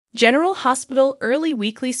General Hospital early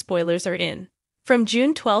weekly spoilers are in. From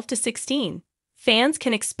June 12 to 16, fans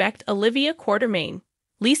can expect Olivia Quartermaine,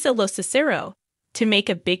 Lisa Locicero, to make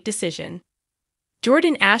a big decision.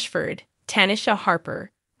 Jordan Ashford, Tanisha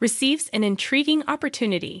Harper, receives an intriguing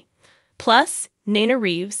opportunity. Plus, Nana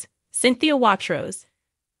Reeves, Cynthia Watros,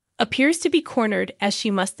 appears to be cornered as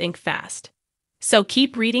she must think fast. So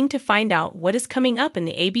keep reading to find out what is coming up in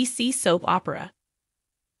the ABC soap opera.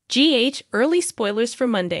 GH early spoilers for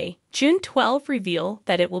Monday, June 12 reveal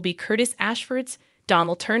that it will be Curtis Ashford's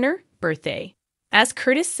Donald Turner birthday. As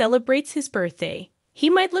Curtis celebrates his birthday, he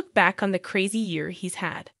might look back on the crazy year he's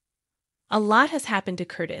had. A lot has happened to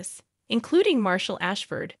Curtis, including Marshall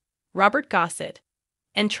Ashford, Robert Gossett,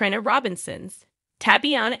 and Trina Robinson's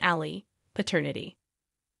Tabiana Alley paternity.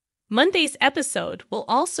 Monday's episode will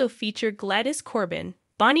also feature Gladys Corbin,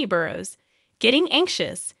 Bonnie Burrows, getting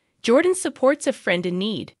anxious, Jordan supports a friend in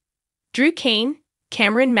need. Drew Kane,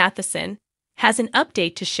 Cameron Matheson, has an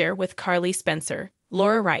update to share with Carly Spencer,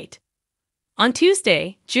 Laura Wright. On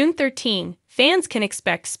Tuesday, June 13, fans can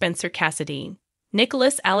expect Spencer Cassadine,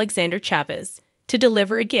 Nicholas Alexander Chavez, to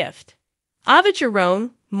deliver a gift. Ava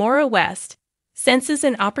Jerome, Maura West, senses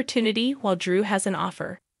an opportunity while Drew has an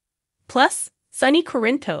offer. Plus, Sonny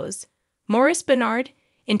Corinthos, Morris Bernard,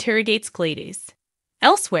 interrogates Gladys.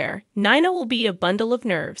 Elsewhere, Nina will be a bundle of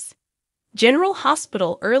nerves. General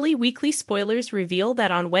Hospital early weekly spoilers reveal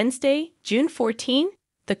that on Wednesday, June 14,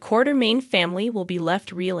 the Quartermaine family will be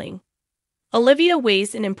left reeling. Olivia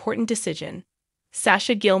weighs an important decision.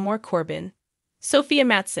 Sasha Gilmore Corbin, Sophia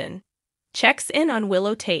Matson, checks in on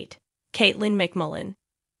Willow Tate, Caitlin McMullen.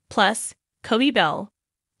 Plus, Kobe Bell,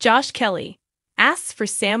 Josh Kelly, asks for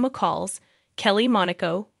Sam McCall's Kelly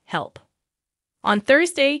Monaco help. On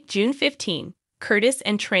Thursday, June 15, Curtis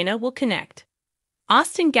and Trina will connect.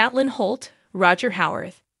 Austin Gatlin Holt, Roger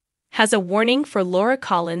Howarth, has a warning for Laura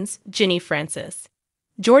Collins, Ginny Francis.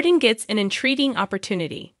 Jordan gets an intriguing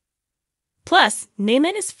opportunity. Plus,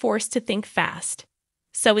 Naaman is forced to think fast.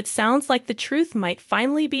 So it sounds like the truth might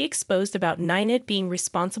finally be exposed about Ninah being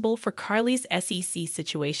responsible for Carly's SEC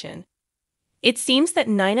situation. It seems that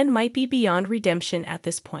Ninah might be beyond redemption at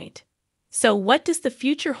this point. So what does the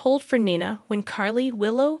future hold for Ninah when Carly,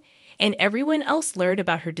 Willow, and everyone else learn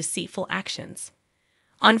about her deceitful actions?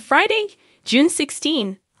 On Friday, June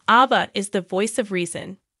 16, Ava is the voice of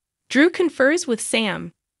reason. Drew confers with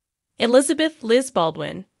Sam. Elizabeth Liz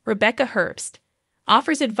Baldwin, Rebecca Herbst,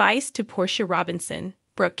 offers advice to Portia Robinson,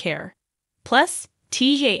 Brooke Kerr. Plus,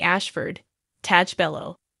 TJ Ashford, Taj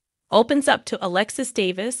Bello, opens up to Alexis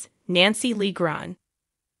Davis, Nancy Lee Grahn.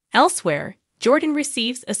 Elsewhere, Jordan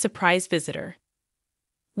receives a surprise visitor.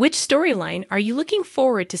 Which storyline are you looking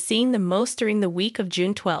forward to seeing the most during the week of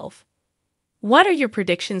June 12? What are your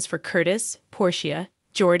predictions for Curtis, Portia,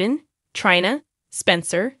 Jordan, Trina,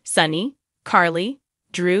 Spencer, Sonny, Carly,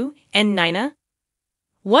 Drew, and Ninah?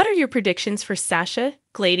 What are your predictions for Sasha,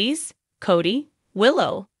 Gladys, Cody,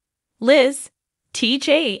 Willow, Liz,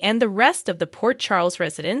 TJ, and the rest of the Port Charles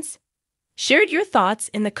residents? Share your thoughts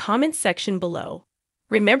in the comments section below.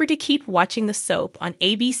 Remember to keep watching the soap on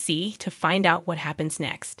ABC to find out what happens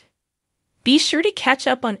next. Be sure to catch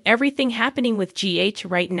up on everything happening with GH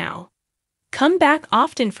right now. Come back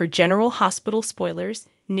often for General Hospital spoilers,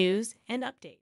 news, and updates.